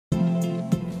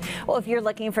Well, if you're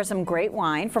looking for some great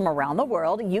wine from around the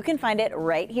world, you can find it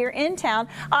right here in town.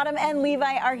 Autumn and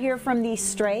Levi are here from the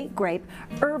Stray Grape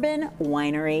Urban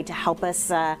Winery to help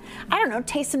us, I don't know,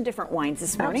 taste some different wines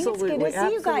this morning. Absolutely. It's good to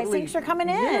see you guys. Thanks for coming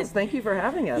in. Yes, thank you for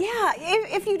having us. Yeah,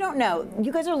 if you don't know,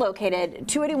 you guys are located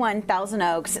 281 Thousand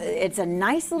Oaks. It's a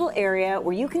nice little area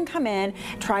where you can come in,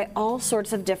 try all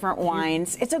sorts of different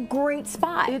wines. It's a great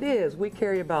spot. It is. We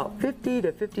carry about 50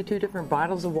 to 52 different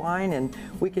bottles of wine, and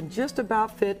we can just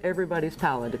about fit everybody's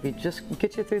palate if you just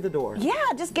get you through the door. Yeah,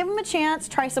 just give them a chance,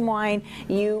 try some wine,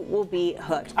 you will be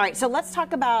hooked. All right, so let's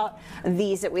talk about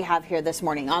these that we have here this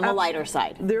morning on the lighter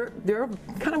side. They're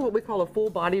kind of what we call a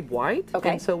full-bodied white.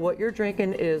 Okay. And so what you're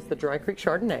drinking is the Dry Creek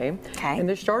Chardonnay. Okay. And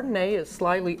the Chardonnay is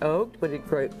slightly oaked, but it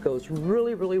goes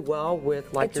really, really well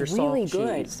with like your soft cheese. It's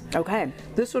really good. Okay.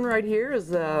 This one right here is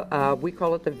we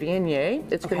call it the Viognier.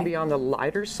 It's going to be on the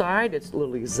lighter side. It's a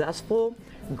little zestful.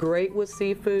 Great with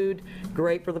seafood,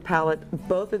 great for the palate.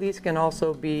 Both of these can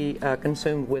also be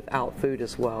consumed without food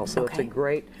as well. So it's a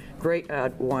great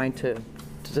wine to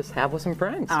just have with some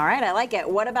friends. All right, I like it.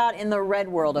 What about in the red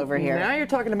world over here? Now you're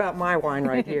talking about my wine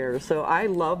right here. So I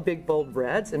love big, bold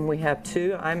reds, and we have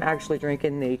two. I'm actually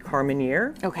drinking the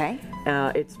Carmenere. Okay.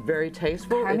 It's very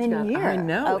tasteful. Carmenere. I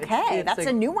know. Okay, that's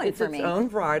a new one for me. It's its own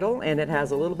varietal, and it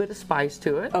has a little bit of spice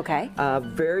to it. Okay.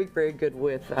 Very, very good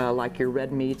with like your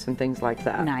red meats and things like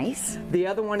that. Nice. The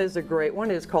other one is a great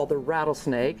one. It's called the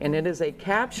Rattlesnake, and it is a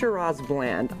Cab Shiraz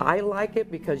blend. I like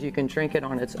it because you can drink it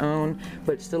on its own,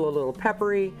 but it's still a little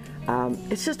peppery.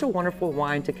 It's just a wonderful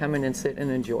wine to come in and sit and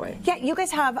enjoy. Yeah, you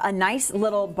guys have a nice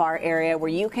little bar area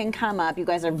where you can come up. You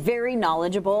guys are very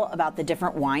knowledgeable about the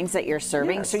different wines that you're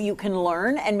serving, so you can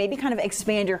learn and maybe kind of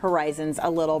expand your horizons a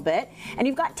little bit. And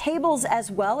you've got tables as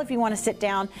well if you want to sit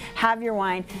down, have your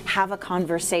wine, have a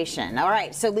conversation. All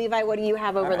right, so Levi, what do you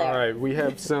have over there? All right, we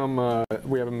have some,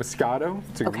 we have a Moscato.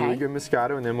 It's a really good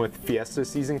Moscato. And then with Fiesta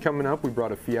season coming up, we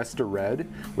brought a Fiesta Red,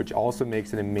 which also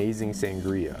makes an amazing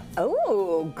sangria.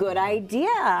 Oh, good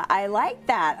idea. I like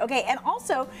that. Okay, and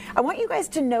also, I want you guys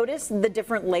to notice the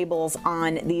different labels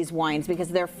on these wines because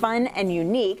they're fun and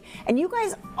unique. And you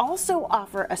guys also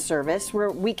offer a service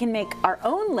where we can make our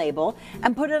own label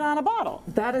and put it on a bottle.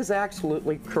 That is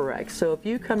absolutely correct. So if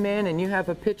you come in and you have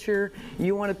a picture,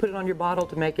 you want to put it on your bottle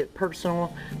to make it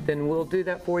personal, then we'll do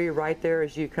that for you right there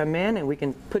as you come in, and we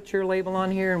can put your label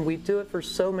on here. And we do it for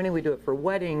so many. We do it for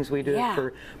weddings. We do it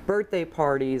for birthday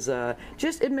parties.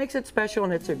 Just it makes it special,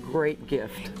 and it's a great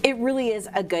gift. It really is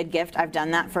a good gift. I've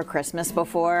done that for Christmas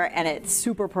before, and it's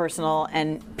super personal,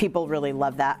 and people really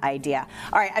love that idea.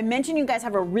 All right, I mentioned you guys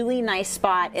have a really nice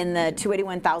spot in the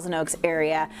 281 Thousand Oaks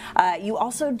area. You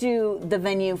also do the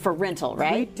venue for rental,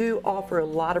 right? We do offer a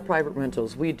lot of private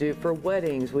rentals. We do for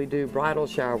weddings, we do bridal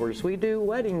showers, we do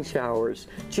wedding showers.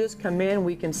 Just come in,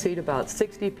 we can seat about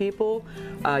 60 people.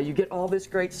 You get all this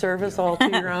great service all to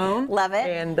your own. Love it.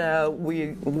 And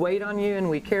we wait on you and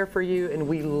we care for you, and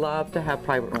we love to have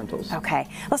private rentals. Okay,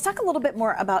 let's talk a little bit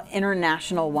more about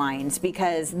international wines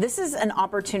because this is an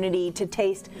opportunity to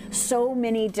taste so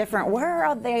many different, where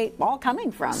are they all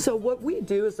coming from? So what we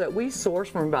do is that we source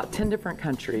from about 10 different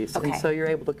countries. And so you're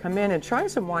able to come in and try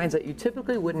some wines that you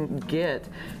typically wouldn't get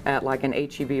at like an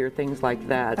H-E-B or things like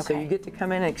that. So you get to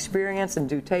come in and experience and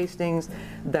do tastings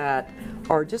that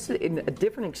are just a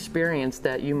different experience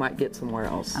that you might get somewhere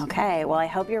else. Okay, well I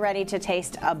hope you're ready to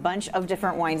taste a bunch of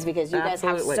different wines because you guys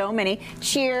have so many.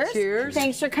 Cheers. Cheers.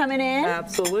 Thanks for coming in.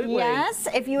 Absolutely. Yes,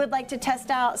 if you would like to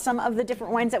test out some of the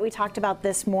different wines that we talked about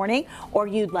this morning, or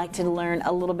you'd like to learn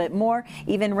a little bit more,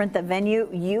 even rent the venue,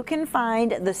 you can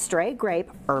find the Stray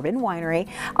Grape Urban Winery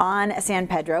on San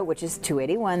Pedro, which is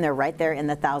 281. They're right there in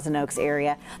the Thousand Oaks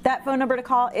area. That phone number to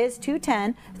call is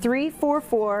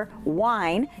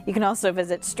 210-344-WINE. You can also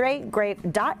visit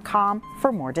straygrape.com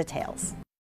for more details.